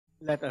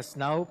Let us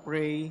now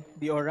pray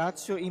the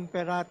Oratio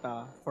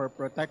Imperata for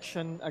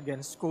protection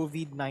against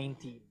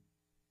COVID-19.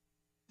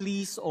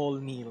 Please all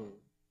kneel.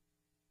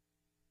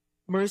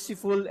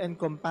 Merciful and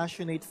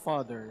compassionate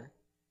Father,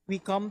 we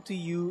come to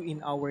you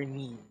in our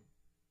need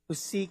to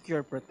seek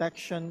your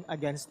protection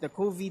against the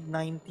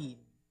COVID-19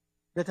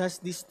 that has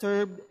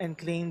disturbed and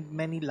claimed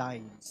many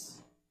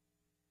lives.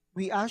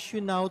 We ask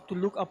you now to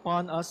look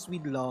upon us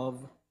with love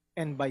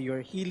and by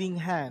your healing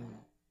hand,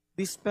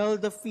 dispel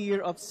the fear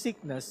of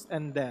sickness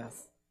and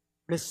death,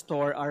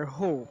 restore our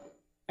hope,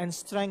 and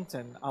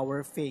strengthen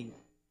our faith.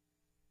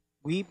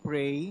 We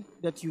pray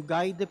that you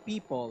guide the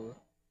people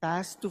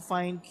tasked to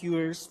find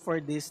cures for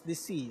this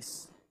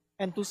disease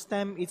and to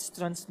stem its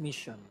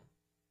transmission.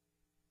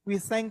 We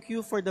thank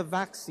you for the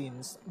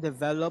vaccines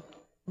developed,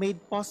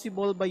 made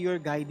possible by your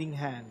guiding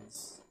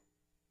hands.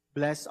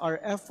 Bless our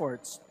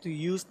efforts to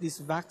use these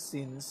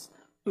vaccines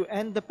to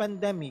end the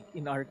pandemic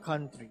in our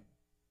country.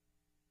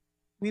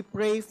 We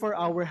pray for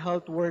our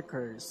health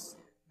workers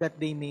that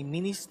they may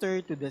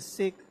minister to the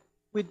sick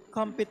with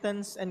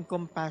competence and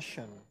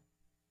compassion.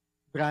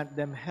 Grant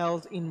them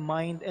health in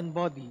mind and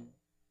body,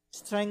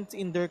 strength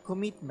in their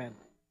commitment,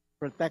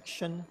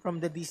 protection from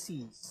the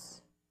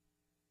disease.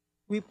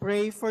 We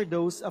pray for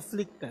those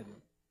afflicted.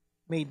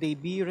 May they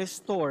be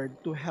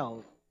restored to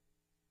health.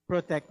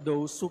 Protect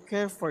those who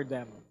care for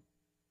them.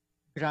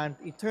 Grant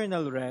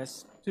eternal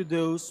rest to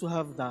those who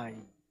have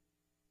died.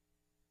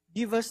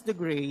 Give us the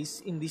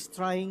grace in these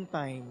trying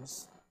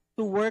times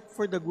to work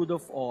for the good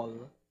of all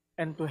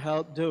and to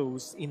help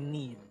those in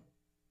need.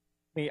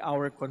 May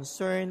our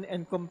concern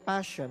and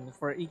compassion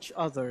for each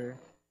other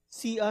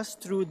see us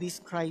through this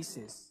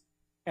crisis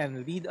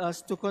and lead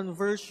us to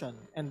conversion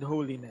and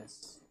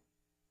holiness.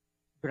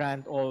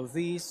 Grant all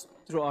this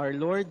through our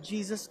Lord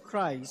Jesus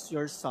Christ,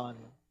 your Son,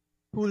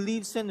 who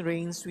lives and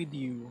reigns with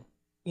you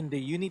in the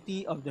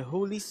unity of the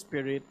Holy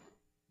Spirit,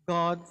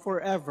 God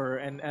forever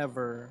and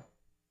ever.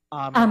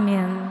 Amen.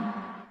 Amen.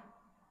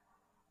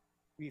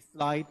 We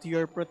fly to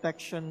your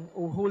protection,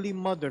 O Holy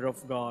Mother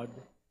of God.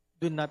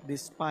 Do not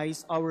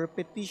despise our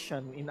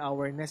petition in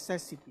our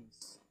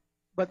necessities,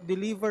 but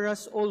deliver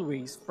us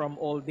always from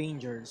all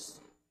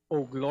dangers,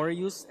 O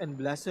glorious and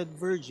blessed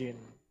Virgin.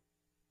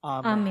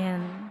 Amen.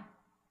 Amen.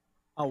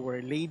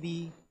 Our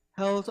Lady,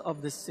 health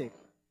of the sick.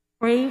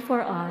 Pray for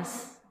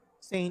us.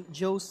 Saint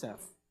Joseph.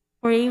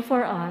 Pray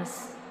for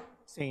us.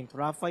 Saint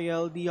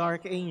Raphael the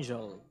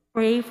Archangel.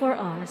 Pray for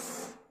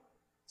us.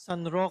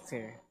 San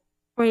Roque.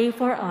 Pray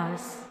for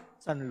us.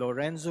 San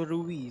Lorenzo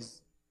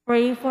Ruiz.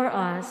 Pray for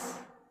us.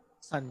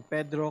 San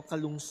Pedro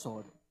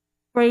Calungsod.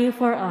 Pray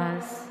for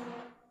us.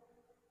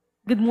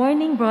 Good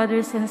morning,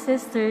 brothers and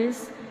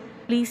sisters.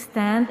 Please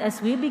stand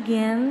as we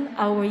begin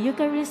our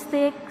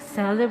Eucharistic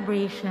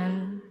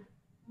celebration.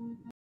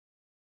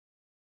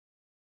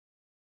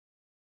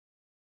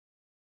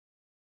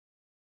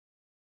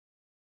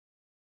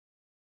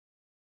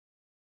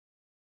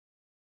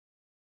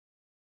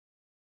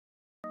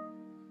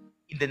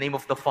 In the name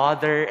of the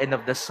Father, and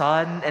of the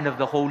Son, and of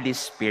the Holy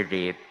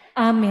Spirit.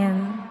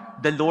 Amen.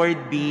 The Lord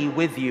be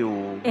with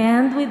you.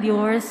 And with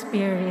your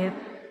spirit.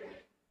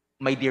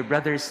 My dear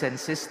brothers and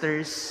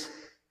sisters,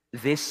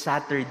 this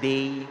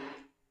Saturday,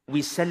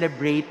 we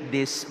celebrate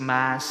this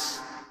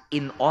Mass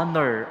in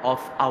honor of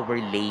Our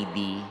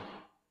Lady.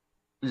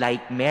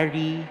 Like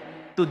Mary,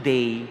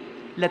 today,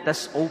 let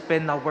us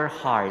open our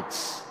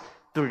hearts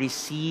to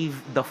receive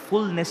the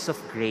fullness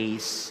of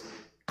grace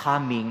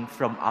coming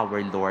from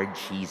our Lord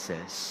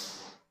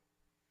Jesus.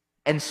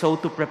 And so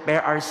to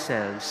prepare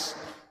ourselves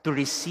to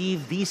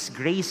receive these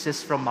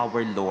graces from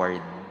our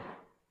Lord,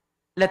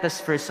 let us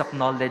first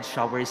acknowledge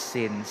our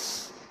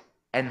sins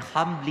and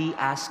humbly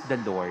ask the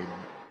Lord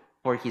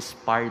for His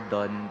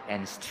pardon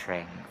and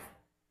strength.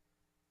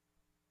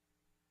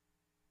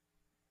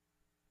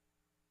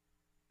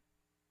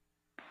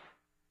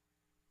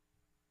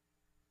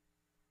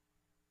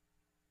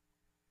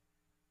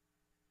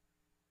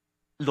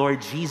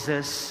 Lord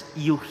Jesus,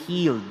 you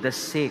healed the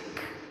sick.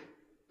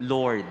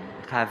 Lord,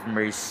 have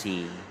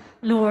mercy.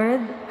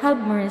 Lord,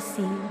 have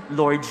mercy.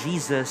 Lord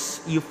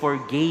Jesus, you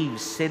forgave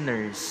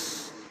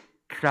sinners.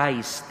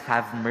 Christ,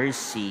 have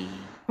mercy.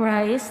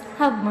 Christ,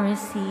 have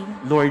mercy.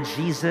 Lord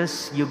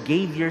Jesus, you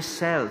gave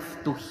yourself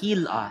to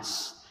heal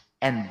us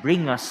and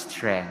bring us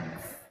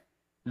strength.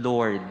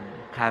 Lord,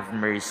 have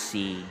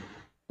mercy.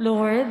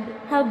 Lord,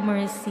 have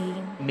mercy.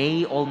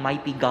 May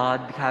Almighty God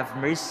have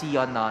mercy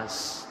on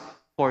us,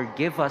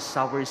 forgive us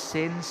our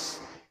sins,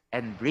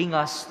 and bring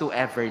us to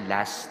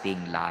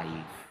everlasting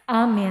life.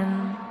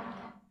 Amen.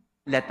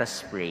 Let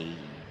us pray.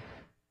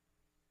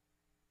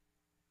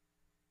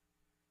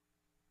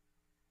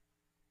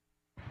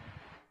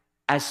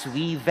 As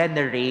we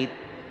venerate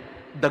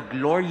the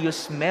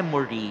glorious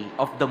memory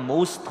of the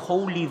Most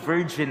Holy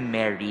Virgin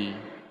Mary,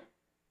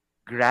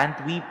 grant,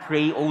 we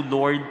pray, O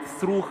Lord,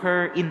 through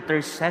her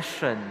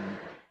intercession,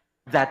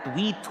 that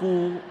we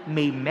too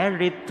may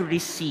merit to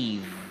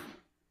receive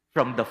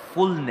from the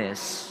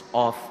fullness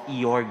of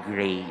your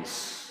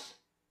grace.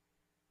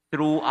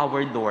 Through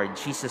our Lord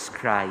Jesus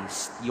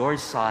Christ, your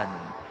Son,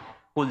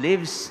 who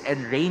lives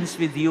and reigns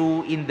with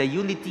you in the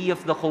unity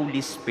of the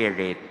Holy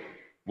Spirit,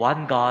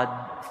 one God,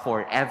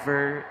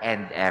 forever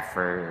and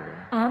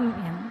ever.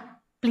 Amen.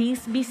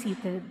 Please be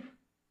seated.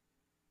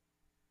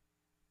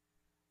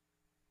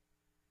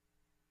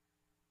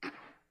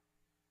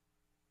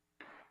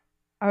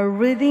 A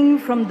reading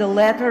from the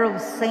letter of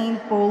St.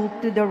 Paul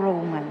to the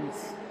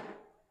Romans.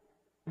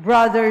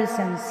 Brothers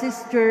and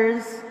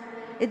sisters,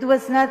 it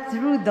was not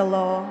through the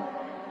law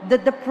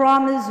that the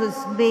promise was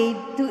made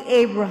to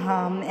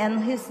Abraham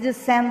and his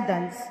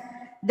descendants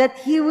that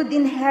he would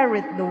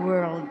inherit the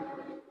world,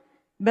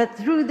 but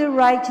through the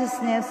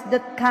righteousness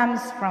that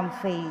comes from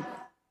faith.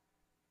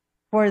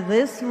 For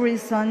this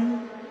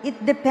reason,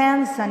 it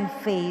depends on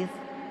faith,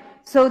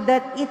 so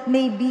that it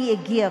may be a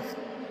gift,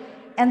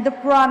 and the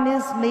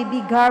promise may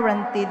be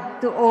guaranteed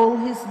to all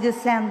his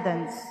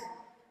descendants,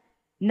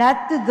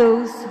 not to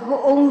those who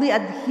only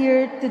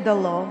adhere to the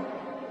law,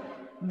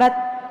 but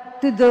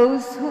to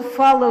those who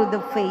follow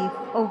the faith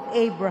of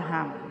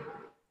Abraham,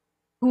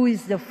 who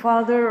is the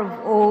father of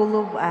all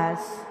of us,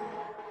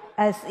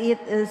 as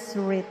it is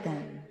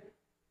written,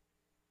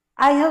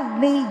 I have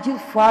made you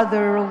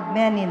father of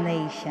many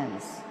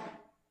nations.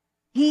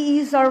 He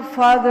is our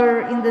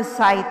father in the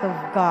sight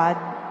of God,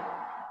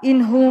 in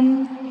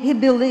whom he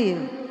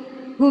believed,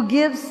 who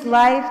gives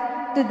life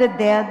to the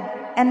dead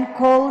and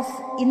calls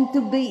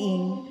into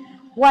being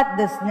what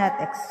does not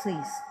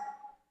exist.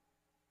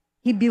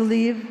 He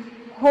believed,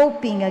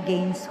 hoping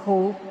against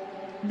hope,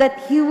 that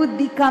he would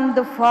become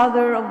the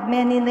father of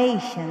many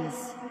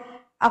nations,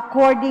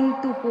 according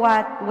to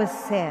what was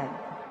said,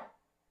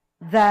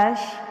 thus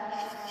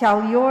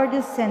shall your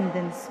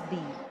descendants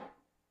be.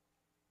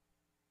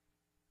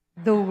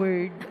 The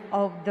word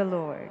of the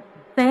Lord.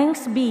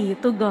 Thanks be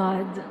to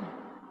God.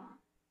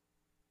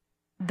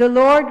 The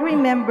Lord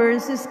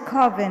remembers his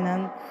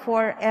covenant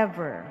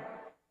forever.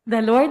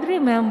 The Lord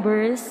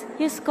remembers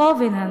his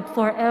covenant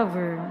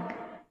forever.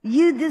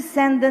 You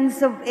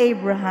descendants of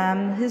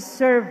Abraham, his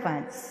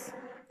servants,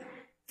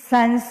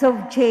 sons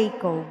of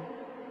Jacob,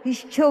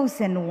 his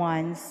chosen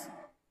ones.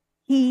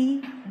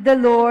 He, the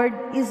Lord,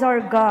 is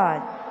our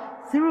God.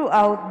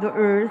 Throughout the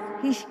earth,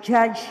 his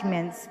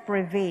judgments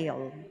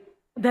prevail.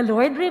 The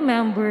Lord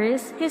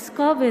remembers his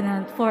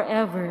covenant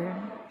forever.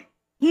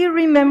 He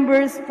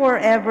remembers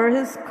forever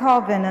his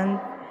covenant,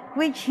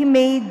 which he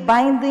made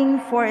binding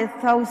for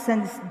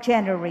 1,000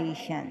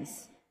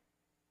 generations,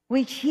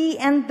 which he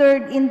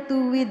entered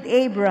into with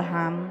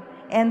Abraham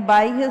and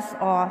by his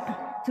oath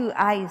to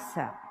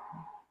Isaac.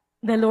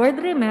 The Lord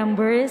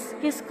remembers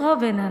his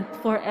covenant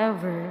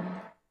forever.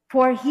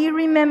 For he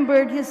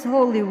remembered his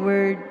holy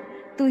word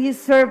to his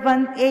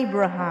servant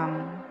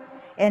Abraham,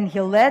 and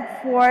he led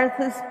forth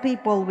his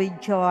people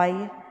with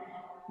joy,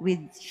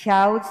 with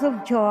shouts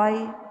of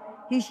joy,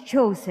 his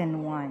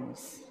chosen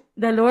ones.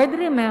 The Lord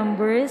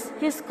remembers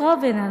his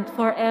covenant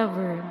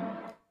forever.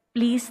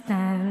 Please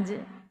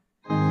stand.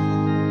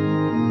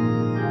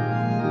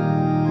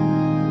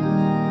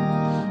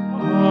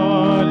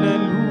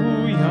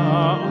 Alleluia,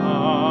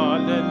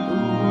 alleluia,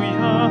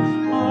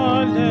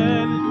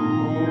 alleluia.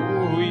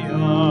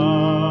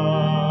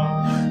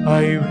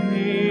 I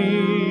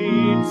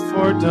wait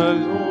for the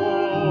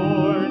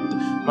Lord,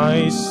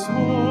 my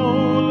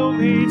soul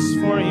waits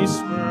for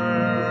his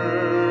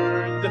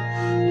word.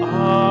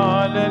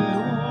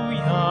 Alleluia,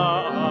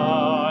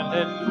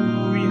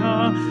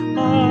 alleluia,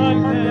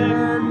 alleluia.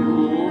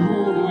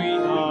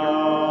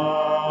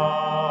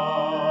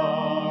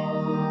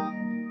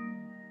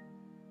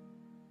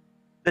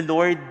 The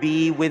Lord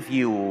be with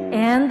you.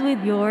 And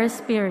with your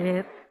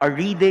spirit. A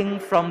reading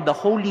from the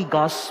Holy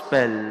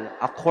Gospel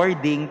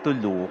according to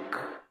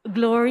Luke.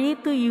 Glory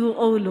to you,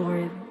 O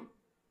Lord.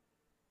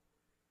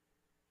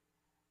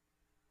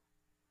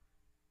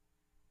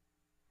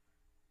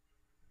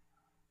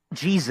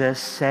 Jesus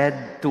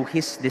said to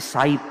his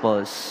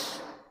disciples,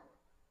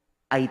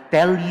 I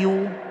tell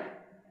you,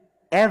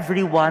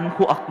 everyone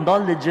who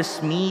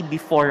acknowledges me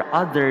before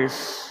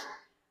others,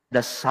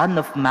 the Son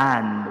of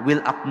Man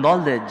will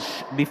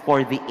acknowledge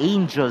before the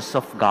angels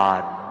of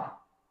God.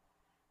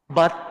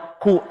 But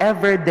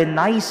whoever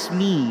denies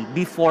me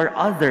before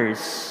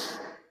others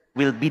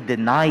will be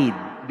denied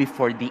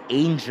before the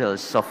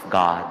angels of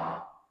God.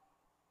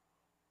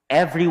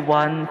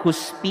 Everyone who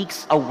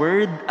speaks a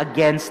word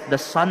against the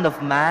Son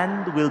of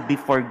Man will be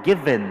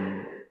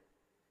forgiven,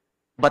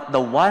 but the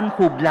one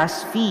who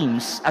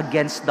blasphemes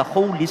against the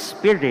Holy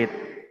Spirit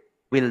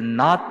will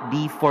not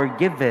be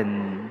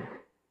forgiven.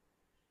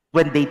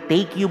 When they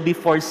take you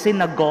before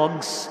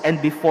synagogues and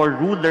before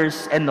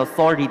rulers and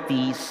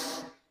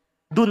authorities,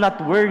 do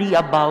not worry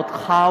about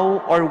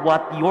how or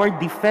what your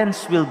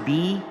defense will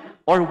be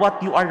or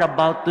what you are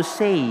about to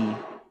say.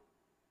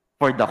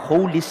 For the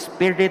Holy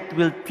Spirit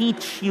will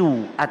teach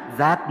you at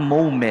that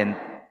moment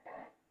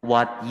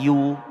what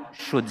you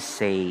should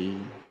say.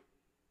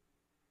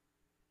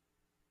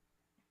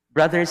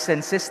 Brothers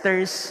and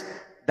sisters,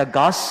 the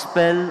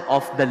Gospel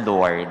of the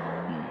Lord.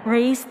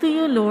 Praise to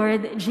you,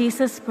 Lord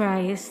Jesus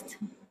Christ.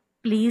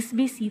 Please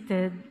be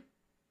seated.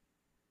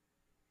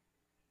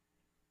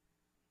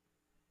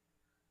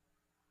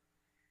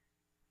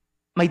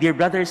 My dear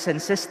brothers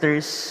and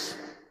sisters,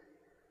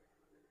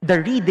 the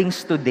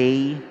readings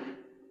today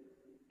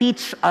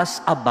teach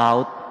us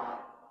about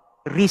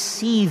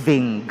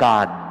receiving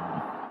God.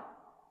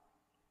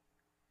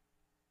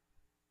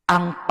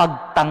 Ang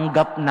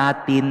pagtanggap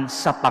natin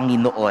sa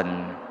Panginoon.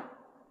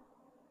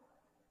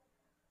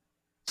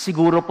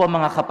 Siguro po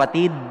mga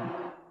kapatid,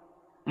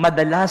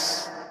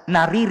 madalas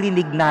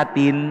naririnig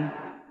natin,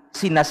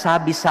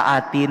 sinasabi sa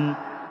atin,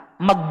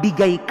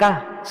 magbigay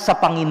ka sa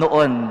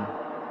Panginoon.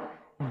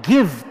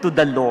 Give to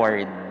the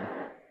Lord.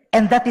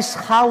 And that is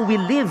how we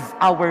live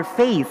our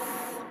faith.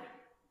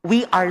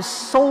 We are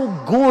so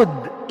good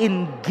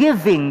in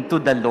giving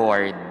to the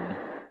Lord.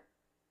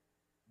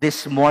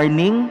 This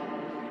morning,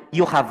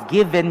 you have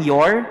given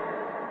your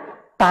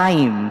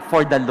time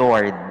for the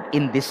Lord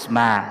in this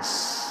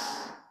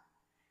Mass.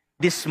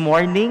 This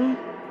morning,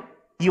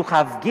 you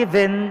have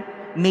given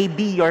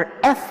maybe your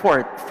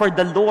effort for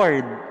the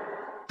Lord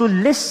to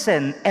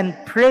listen and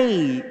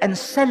pray and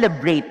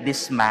celebrate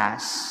this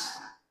Mass.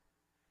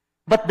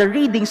 But the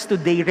readings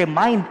today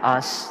remind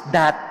us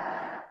that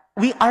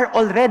we are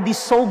already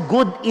so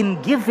good in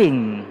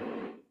giving,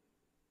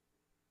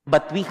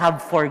 but we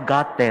have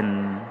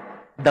forgotten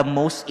the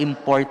most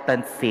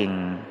important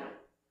thing,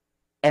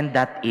 and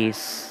that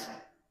is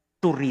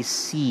to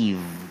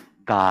receive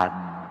God.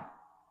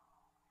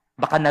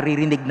 Baka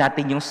naririnig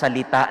natin yung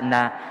salita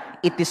na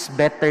it is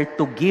better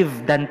to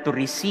give than to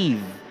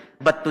receive.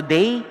 But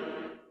today,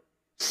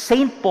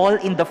 St.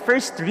 Paul in the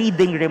first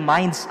reading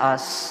reminds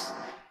us,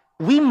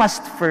 we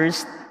must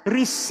first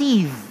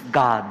receive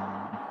God.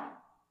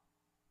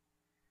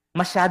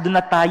 Masyado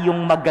na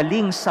tayong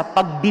magaling sa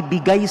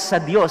pagbibigay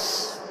sa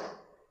Diyos.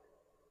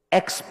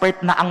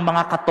 Expert na ang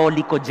mga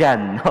Katoliko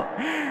dyan.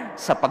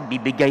 Sa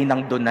pagbibigay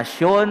ng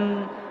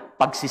donasyon,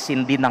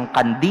 pagsisindi ng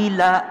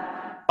kandila,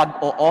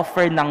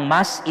 pag-o-offer ng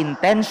mass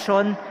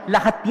intention,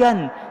 lahat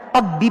yan,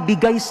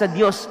 pagbibigay sa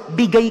Diyos,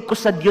 bigay ko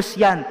sa Diyos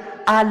yan,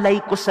 alay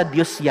ko sa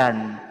Diyos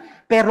yan.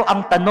 Pero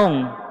ang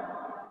tanong,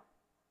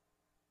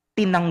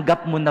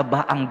 tinanggap mo na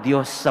ba ang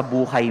Diyos sa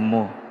buhay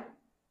mo?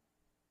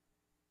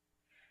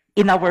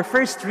 In our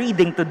first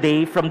reading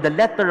today from the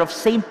letter of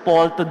St.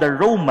 Paul to the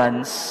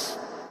Romans,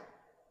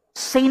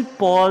 St.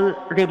 Paul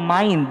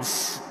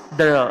reminds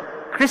the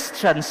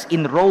Christians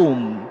in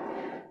Rome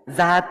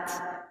that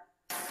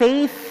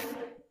faith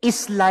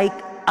is like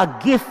a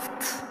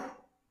gift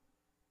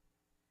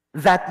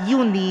that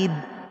you need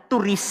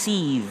to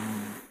receive.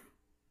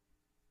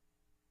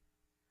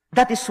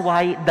 That is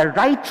why the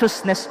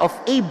righteousness of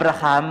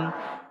Abraham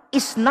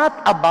is not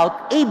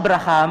about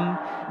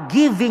Abraham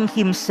giving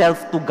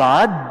himself to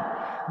God,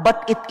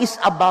 but it is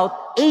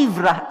about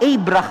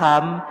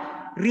Abraham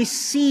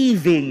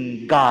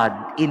receiving God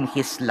in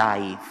his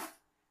life.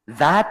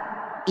 That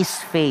is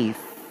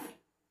faith.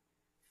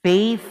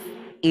 Faith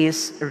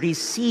is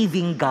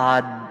receiving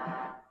God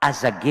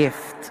as a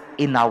gift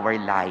in our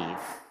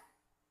life.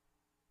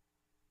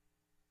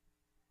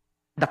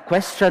 The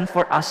question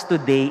for us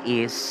today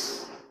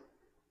is,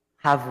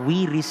 have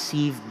we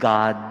received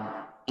God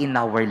in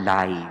our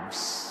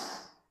lives?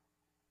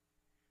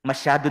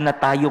 Masyado na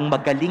tayong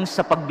magaling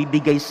sa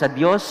pagbibigay sa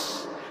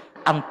Diyos.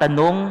 Ang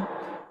tanong,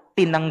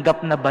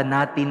 tinanggap na ba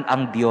natin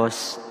ang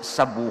Diyos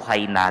sa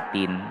buhay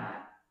natin?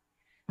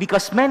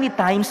 Because many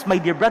times, my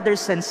dear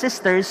brothers and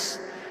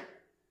sisters,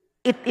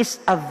 it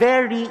is a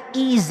very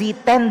easy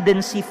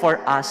tendency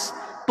for us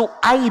to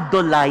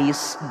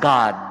idolize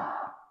God.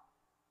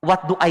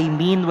 What do I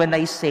mean when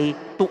I say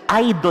to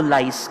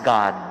idolize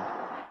God?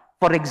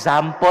 For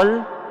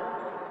example,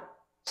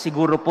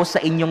 siguro po sa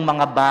inyong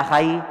mga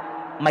bahay,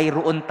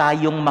 mayroon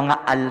tayong mga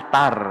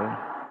altar.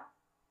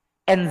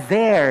 And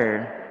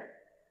there,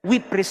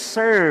 we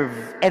preserve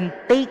and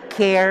take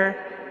care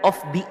of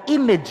the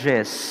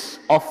images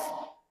of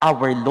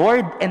our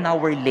Lord and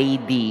our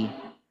Lady.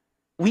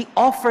 We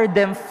offer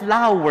them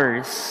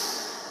flowers.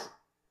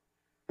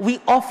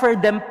 We offer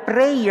them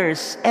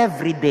prayers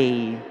every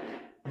day.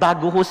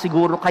 Bago ho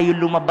siguro kayo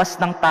lumabas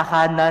ng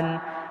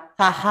tahanan,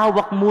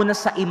 hahawak muna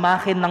sa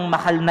imahen ng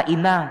mahal na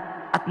ina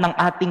at ng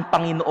ating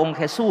Panginoong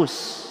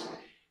Jesus.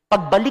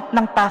 Pagbalik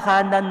ng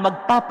tahanan,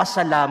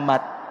 magpapasalamat.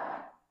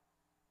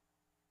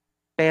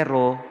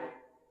 Pero,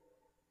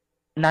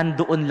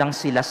 nandoon lang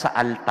sila sa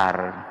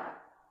altar.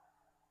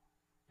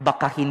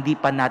 Baka hindi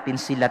pa natin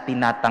sila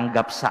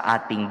tinatanggap sa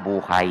ating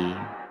buhay.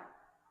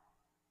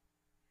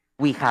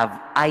 We have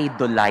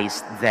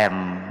idolized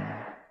them.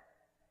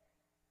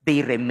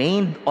 They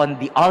remained on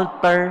the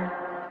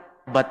altar,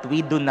 but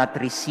we do not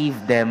receive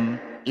them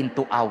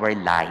into our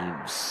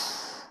lives.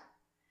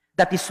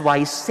 That is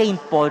why St.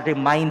 Paul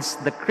reminds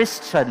the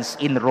Christians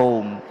in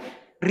Rome,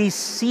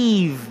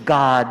 receive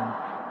God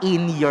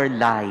in your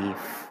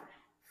life.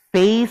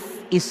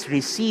 Faith is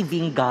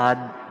receiving God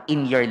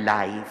in your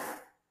life.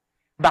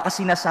 Baka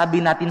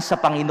sinasabi natin sa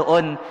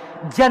Panginoon,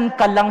 diyan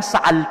ka lang sa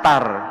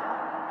altar.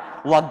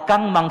 Huwag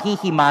kang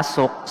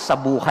manghihimasok sa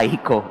buhay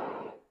ko.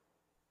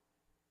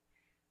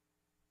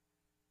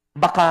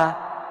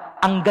 Baka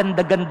ang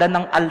ganda-ganda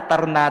ng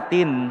altar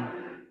natin,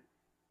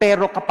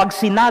 pero kapag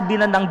sinabi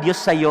na ng Diyos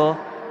sa'yo,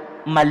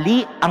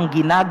 mali ang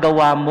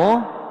ginagawa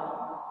mo,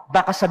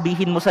 baka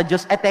sabihin mo sa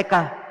Diyos,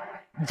 teka,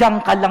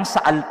 diyan ka lang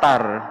sa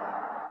altar.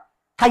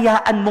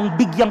 Hayaan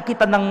mong bigyan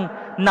kita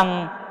ng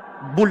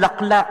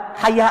bulaklak.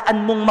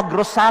 Hayaan mong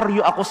magrosaryo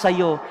ako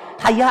sa'yo.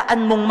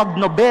 Hayaan mong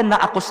magnobena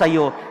ako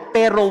sa'yo.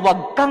 Pero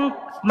wag kang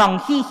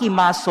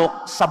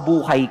manghihimasok sa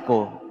buhay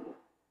ko.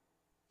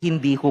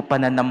 Hindi ko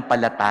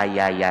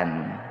pananampalataya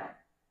yan.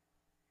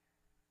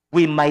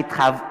 We might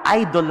have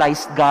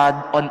idolized God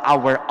on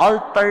our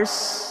altars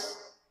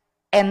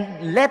and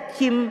let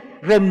Him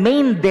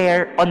remain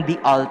there on the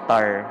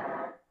altar.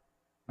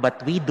 But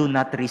we do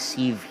not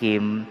receive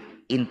Him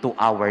into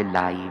our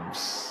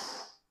lives.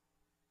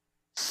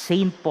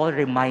 Saint Paul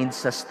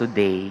reminds us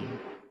today,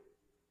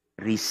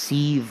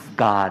 receive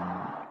God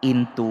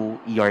into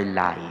your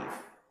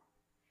life.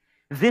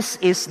 This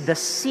is the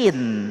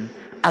sin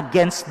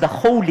against the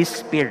Holy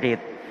Spirit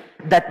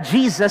that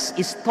Jesus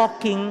is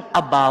talking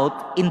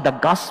about in the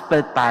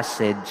gospel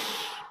passage.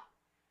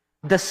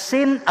 The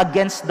sin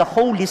against the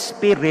Holy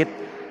Spirit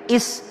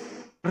is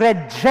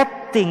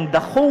rejecting the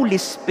Holy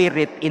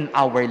Spirit in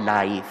our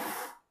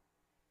life.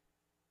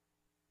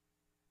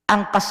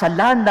 Ang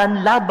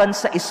kasalanan laban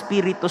sa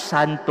Espiritu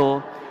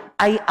Santo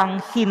ay ang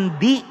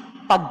hindi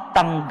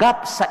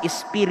pagtanggap sa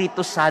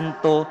Espiritu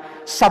Santo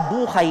sa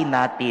buhay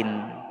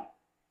natin.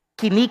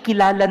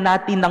 Kinikilala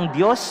natin ng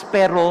Diyos,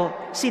 pero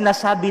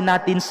sinasabi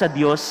natin sa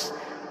Diyos,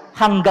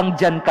 hanggang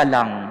dyan ka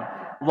lang,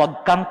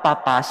 huwag kang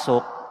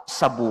papasok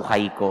sa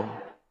buhay ko.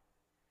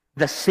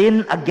 The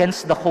sin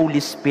against the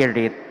Holy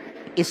Spirit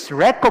is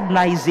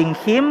recognizing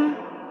Him,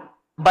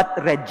 but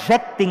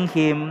rejecting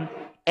Him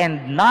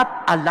and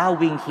not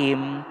allowing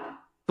Him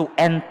to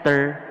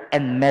enter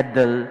and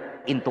meddle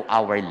into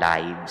our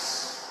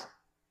lives.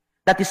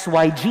 That is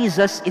why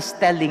Jesus is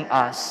telling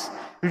us,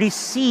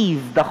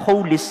 receive the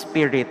Holy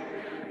Spirit.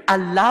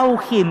 Allow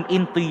Him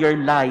into your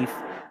life.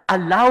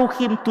 Allow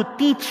Him to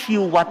teach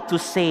you what to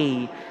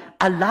say.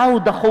 Allow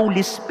the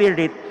Holy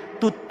Spirit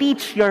to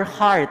teach your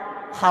heart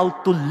how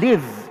to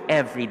live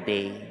every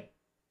day.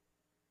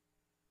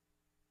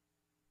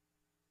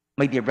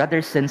 My dear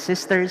brothers and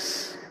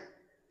sisters,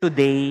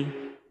 today,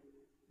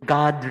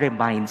 God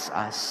reminds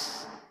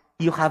us,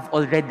 you have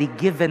already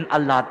given a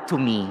lot to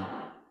me.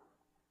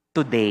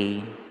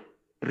 Today,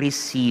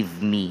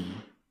 receive me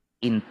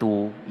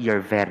into your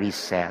very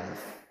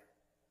self.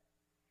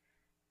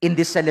 In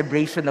this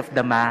celebration of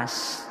the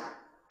Mass,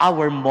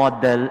 our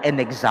model and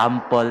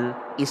example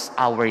is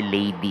Our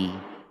Lady.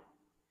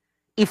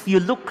 If you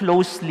look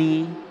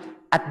closely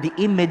at the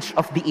image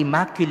of the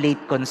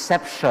Immaculate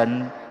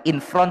Conception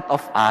in front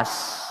of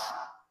us,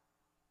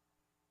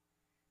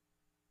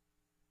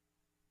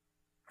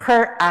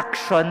 her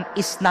action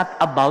is not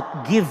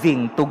about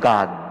giving to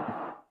God.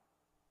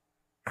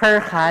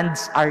 Her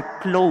hands are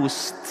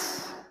closed,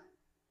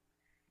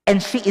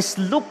 and she is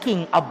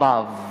looking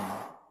above.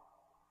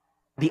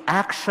 The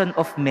action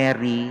of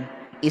Mary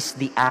is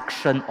the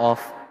action of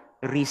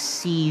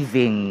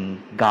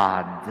receiving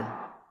God.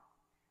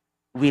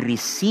 We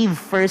receive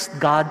first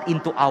God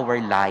into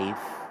our life,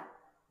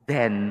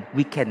 then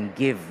we can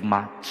give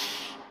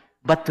much.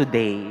 But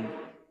today,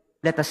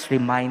 let us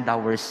remind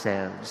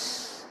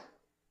ourselves,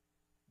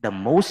 the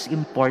most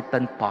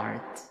important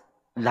part,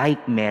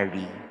 like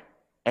Mary,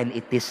 and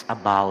it is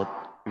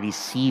about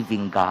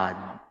receiving God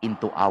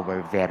into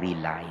our very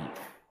life.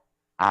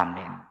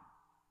 Amen.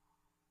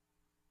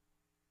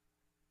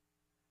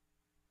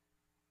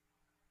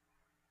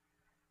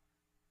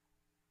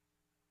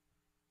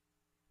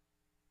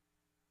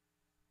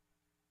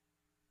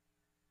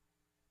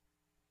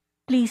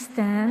 Please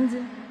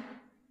stand.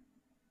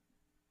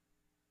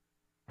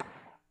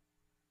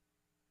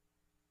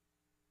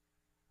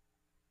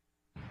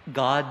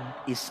 God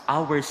is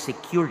our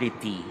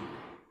security.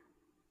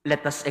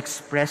 Let us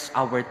express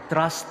our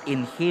trust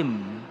in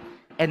Him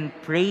and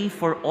pray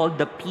for all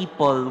the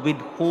people with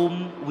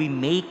whom we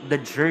make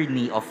the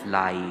journey of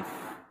life.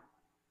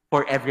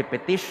 For every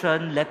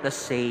petition, let us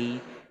say,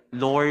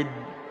 Lord,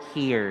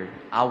 hear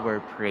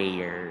our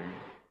prayer.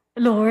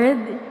 Lord,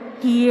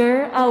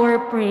 hear our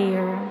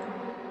prayer.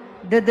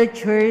 That the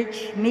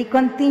Church may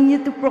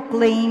continue to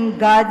proclaim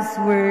God's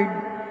Word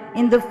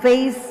in the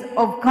face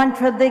of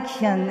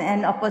contradiction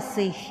and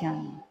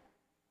opposition.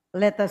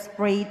 Let us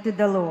pray to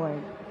the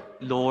Lord.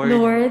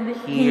 Lord,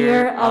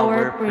 hear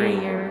our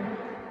prayer.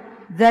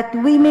 That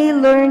we may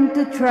learn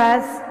to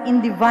trust in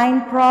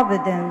divine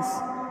providence,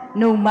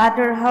 no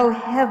matter how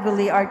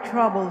heavily our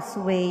troubles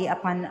weigh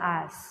upon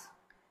us.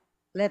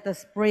 Let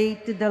us pray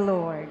to the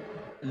Lord.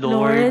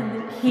 Lord,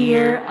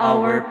 hear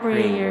our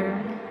prayer.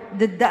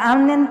 That the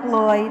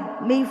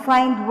unemployed may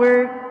find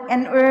work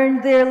and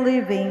earn their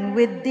living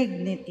with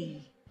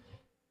dignity.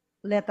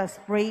 Let us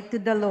pray to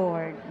the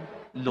Lord.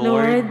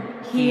 Lord,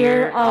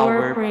 hear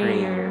our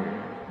prayer.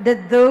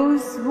 That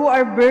those who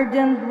are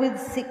burdened with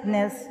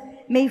sickness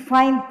may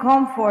find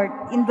comfort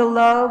in the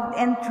love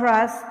and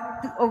trust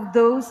of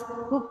those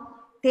who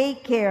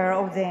take care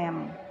of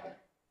them.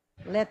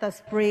 Let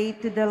us pray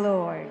to the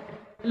Lord.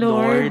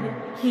 Lord,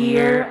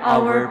 hear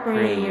our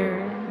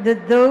prayer.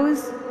 that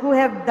those who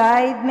have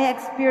died may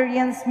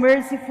experience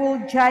merciful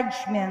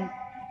judgment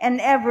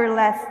and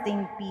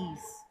everlasting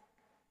peace.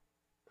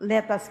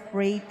 Let us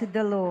pray to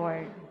the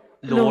Lord.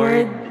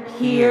 Lord,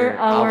 hear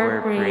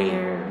our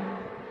prayer.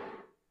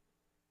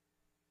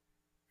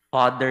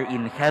 Father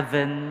in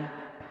heaven,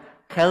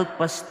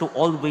 help us to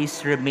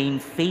always remain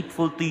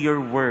faithful to your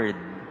word,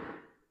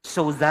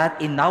 so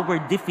that in our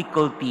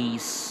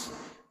difficulties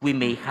we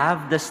may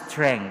have the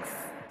strength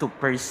to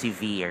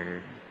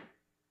persevere.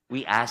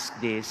 We ask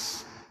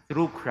this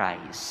through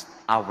Christ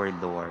our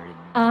Lord.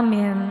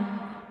 Amen.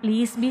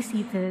 Please be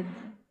seated.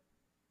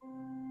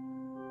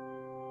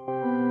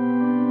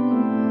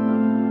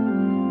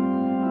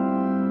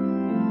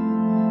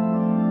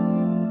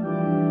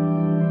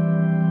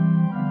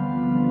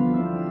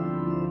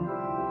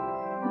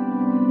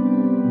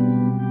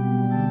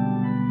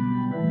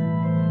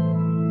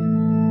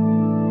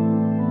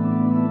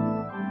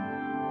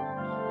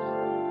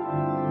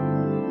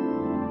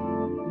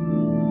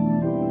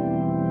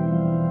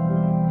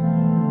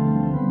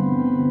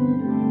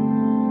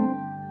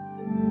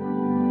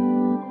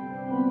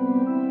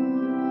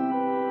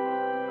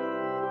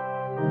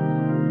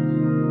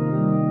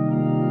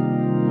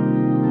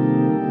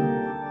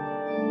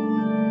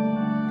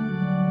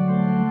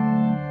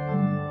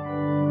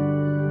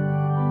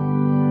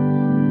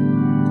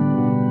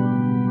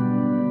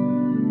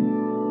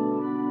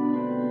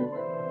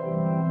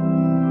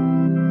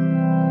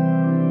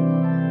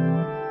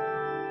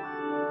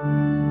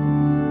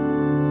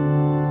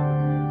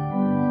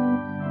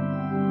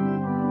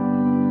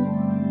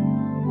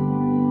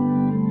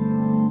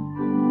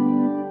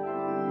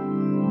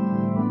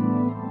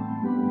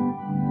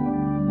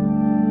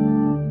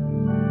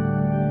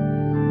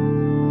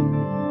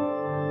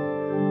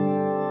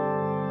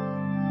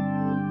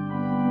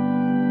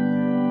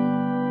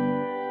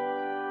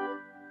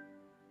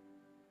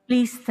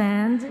 Please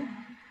stand.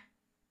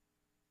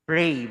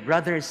 Pray,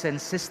 brothers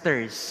and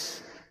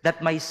sisters,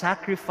 that my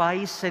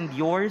sacrifice and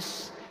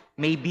yours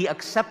may be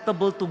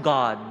acceptable to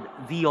God,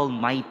 the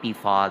Almighty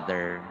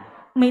Father.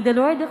 May the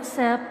Lord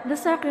accept the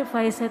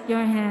sacrifice at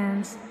your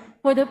hands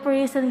for the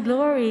praise and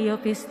glory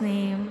of his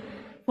name,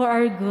 for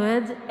our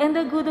good and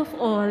the good of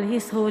all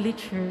his holy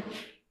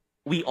church.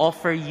 We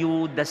offer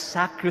you the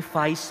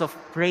sacrifice of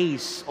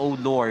praise, O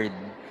Lord,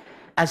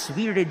 as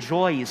we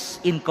rejoice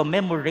in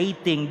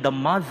commemorating the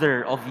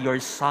mother of your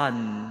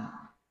Son.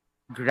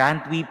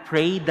 Grant, we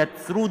pray, that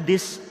through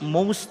this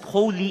most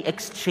holy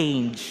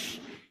exchange,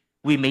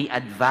 we may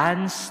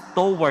advance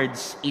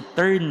towards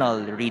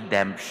eternal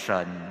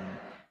redemption.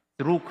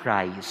 Through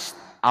Christ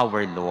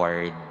our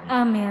Lord.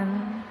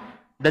 Amen.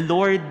 The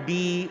Lord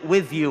be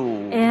with you.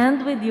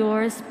 And with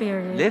your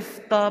spirit.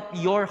 Lift up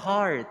your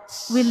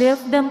hearts. We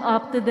lift them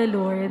up to the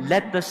Lord.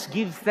 Let us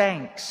give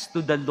thanks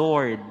to the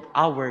Lord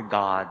our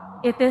God.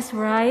 It is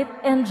right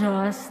and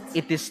just.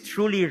 It is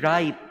truly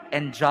right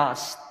and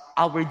just,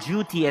 our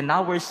duty and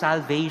our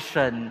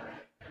salvation,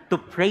 to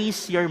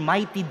praise your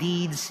mighty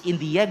deeds in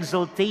the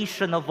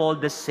exaltation of all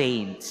the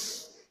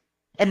saints,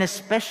 and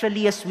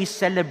especially as we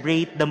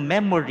celebrate the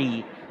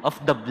memory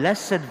of the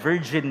Blessed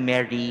Virgin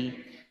Mary,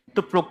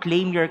 to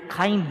proclaim your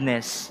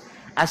kindness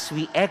as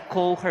we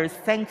echo her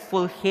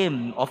thankful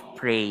hymn of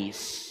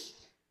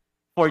praise.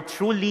 For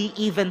truly,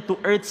 even to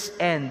earth's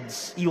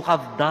ends, you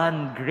have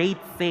done great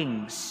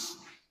things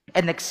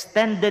and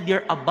extended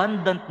your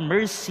abundant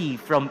mercy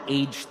from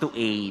age to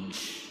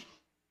age.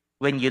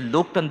 When you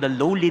looked on the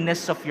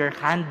lowliness of your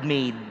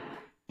handmaid,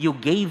 you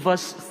gave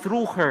us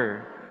through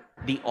her,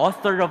 the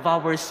author of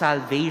our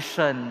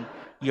salvation,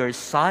 your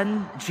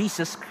Son,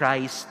 Jesus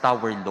Christ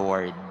our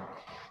Lord.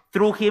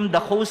 Through him, the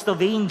host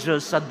of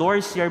angels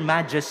adores your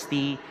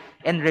majesty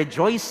and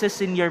rejoices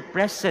in your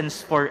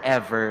presence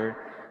forever.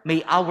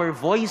 May our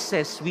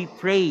voices, we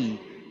pray,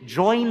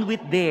 join with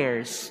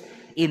theirs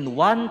in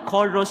one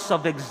chorus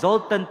of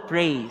exultant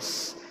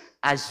praise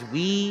as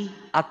we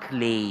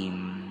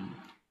acclaim.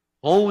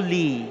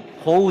 Holy,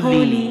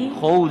 holy,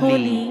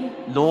 holy,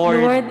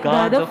 Lord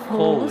God of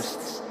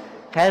hosts,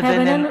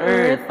 heaven and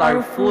earth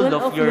are full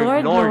of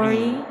your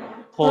glory.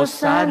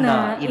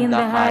 Hosanna in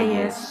the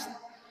highest.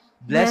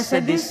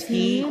 Blessed is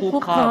he who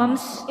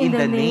comes in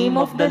the name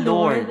of the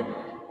Lord.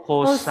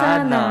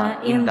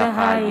 Hosanna in the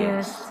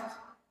highest.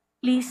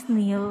 Please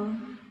kneel.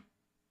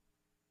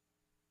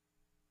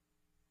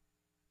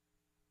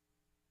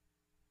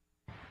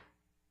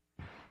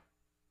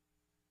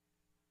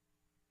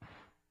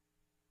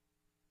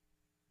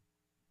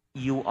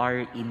 You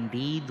are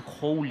indeed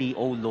holy,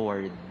 O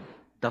Lord,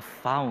 the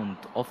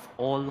fount of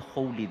all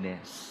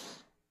holiness.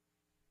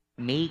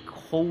 Make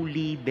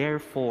holy,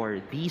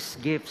 therefore, these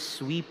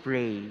gifts, we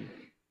pray,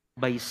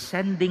 by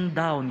sending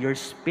down your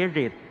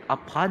Spirit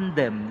upon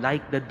them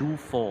like the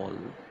dewfall,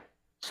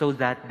 so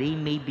that they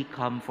may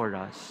become for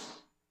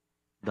us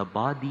the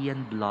body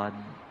and blood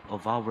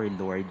of our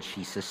Lord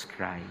Jesus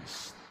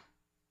Christ.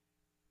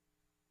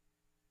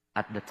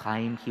 At the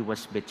time he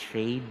was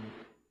betrayed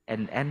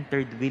and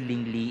entered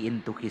willingly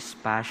into his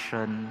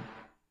passion,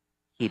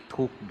 he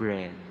took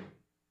bread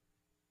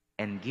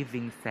and,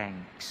 giving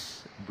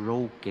thanks,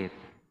 broke it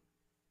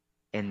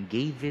and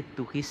gave it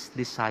to his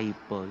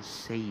disciples,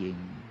 saying,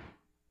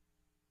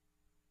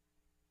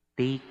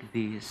 "Take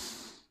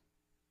this,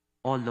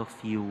 all of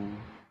you,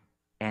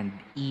 and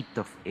eat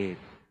of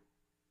it,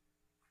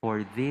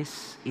 for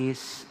this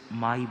is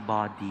my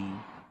body,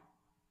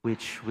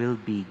 which will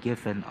be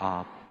given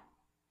up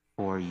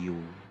for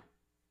you."